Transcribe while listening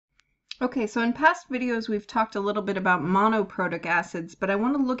Okay, so in past videos we've talked a little bit about monoprotic acids, but I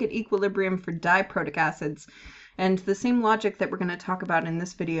want to look at equilibrium for diprotic acids. And the same logic that we're going to talk about in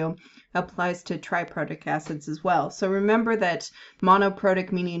this video applies to triprotic acids as well. So remember that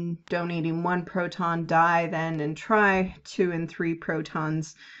monoprotic meaning donating 1 proton, di then, and tri 2 and 3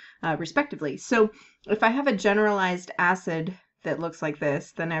 protons respectively. So if I have a generalized acid that looks like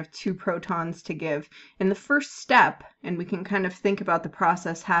this, then I have 2 protons to give. In the first step, and we can kind of think about the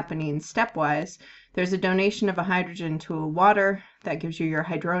process happening stepwise, there's a donation of a hydrogen to a water. That gives you your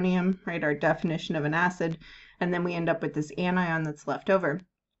hydronium, right, our definition of an acid, and then we end up with this anion that's left over.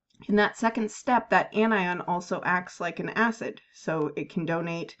 In that second step, that anion also acts like an acid, so it can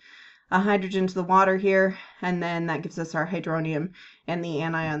donate a hydrogen to the water here, and then that gives us our hydronium and the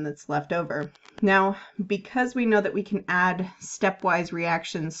anion that's left over. Now, because we know that we can add stepwise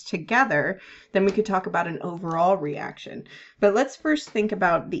reactions together, then we could talk about an overall reaction. But let's first think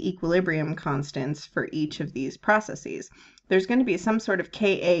about the equilibrium constants for each of these processes. There's going to be some sort of Ka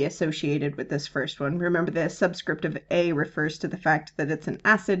associated with this first one. Remember, the subscript of A refers to the fact that it's an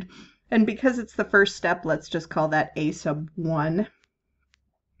acid, and because it's the first step, let's just call that A sub 1.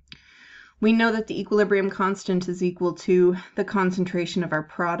 We know that the equilibrium constant is equal to the concentration of our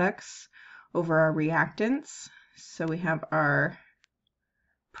products over our reactants. So we have our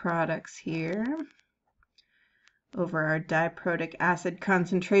products here over our diprotic acid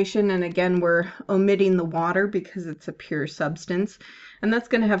concentration. And again, we're omitting the water because it's a pure substance. And that's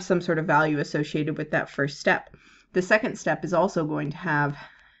going to have some sort of value associated with that first step. The second step is also going to have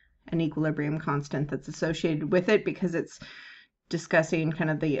an equilibrium constant that's associated with it because it's discussing kind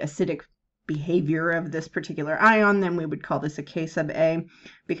of the acidic behavior of this particular ion. Then we would call this a K sub A.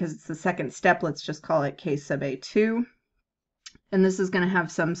 Because it's the second step, let's just call it K sub A2. And this is going to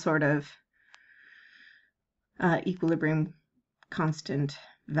have some sort of equilibrium constant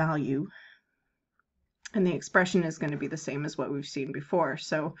value. And the expression is going to be the same as what we've seen before.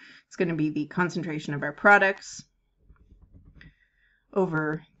 So it's going to be the concentration of our products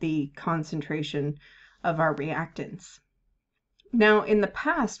over the concentration of our reactants. Now, in the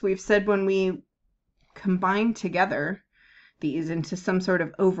past, we've said when we combine together these into some sort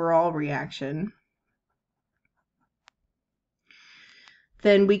of overall reaction,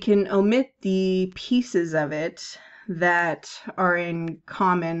 then we can omit the pieces of it that are in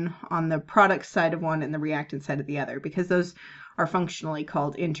common on the product side of one and the reactant side of the other, because those are functionally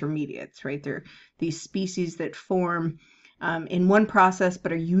called intermediates, right? They're these species that form in one process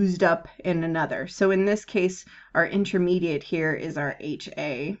but are used up in another. So in this case, our intermediate here is our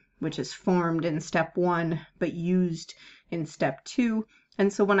HA, which is formed in step 1 but used in step 2.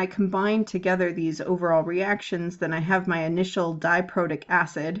 And so when I combine together these overall reactions, then I have my initial diprotic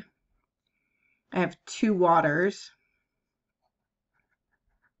acid. I have 2 waters.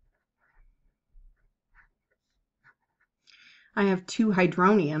 I have 2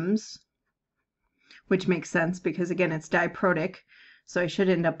 hydroniums, which makes sense because, again, it's diprotic, so I should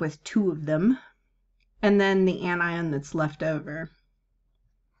end up with 2 of them. And then the anion that's left over.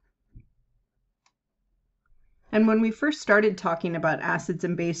 And when we first started talking about acids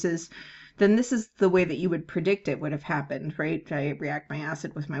and bases, then this is the way that you would predict it would have happened, right? I react my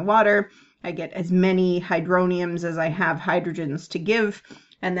acid with my water, I get as many hydroniums as I have hydrogens to give,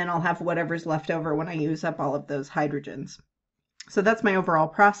 and then I'll have whatever's left over when I use up all of those hydrogens. So that's my overall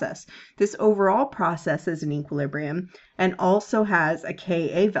process. This overall process is an equilibrium and also has a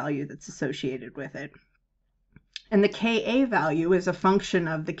Ka value that's associated with it. And the Ka value is a function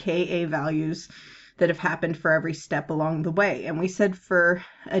of the Ka values that have happened for every step along the way. And we said for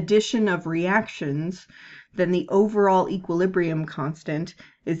addition of reactions, then the overall equilibrium constant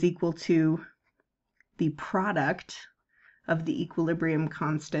is equal to the product of the equilibrium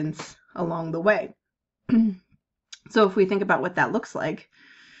constants along the way. So if we think about what that looks like,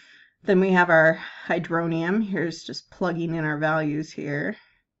 then we have our hydronium. Here's just plugging in our values here.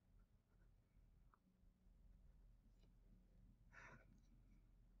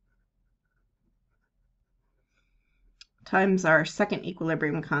 Times our second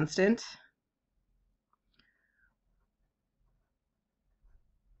equilibrium constant.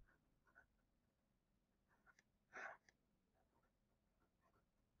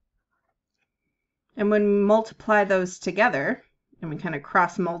 And when we multiply those together, and we kind of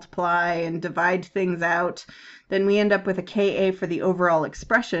cross multiply and divide things out, then we end up with a Ka for the overall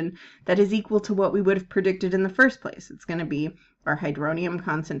expression that is equal to what we would have predicted in the first place. It's going to be our hydronium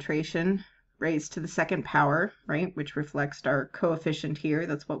concentration raised to the second power, right, which reflects our coefficient here.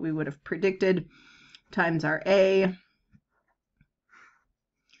 That's what we would have predicted, times our A.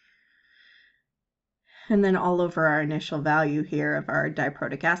 And then all over our initial value here of our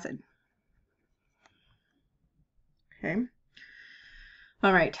diprotic acid. Okay.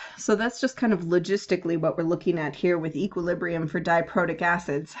 All right, so that's just kind of logistically what we're looking at here with equilibrium for diprotic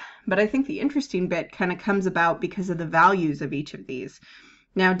acids. But I think the interesting bit kind of comes about because of the values of each of these.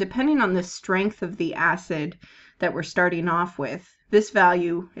 Now, depending on the strength of the acid that we're starting off with, this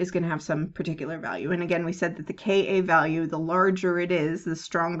value is going to have some particular value. And again, we said that the Ka value, the larger it is, the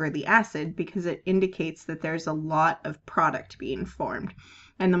stronger the acid, because it indicates that there's a lot of product being formed.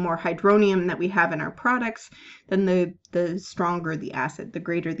 And the more hydronium that we have in our products, then the stronger the acid, the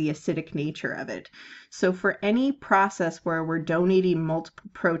greater the acidic nature of it. So for any process where we're donating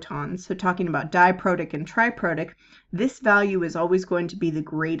multiple protons, so talking about diprotic and triprotic, this value is always going to be the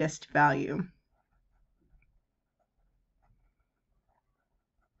greatest value.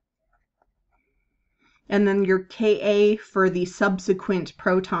 And then your Ka for the subsequent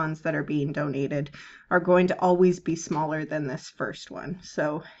protons that are being donated are going to always be smaller than this first one.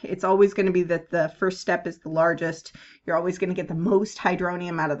 So it's always going to be that the first step is the largest. You're always going to get the most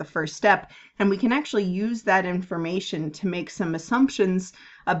hydronium out of the first step. And we can actually use that information to make some assumptions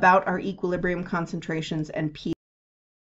about our equilibrium concentrations and pH.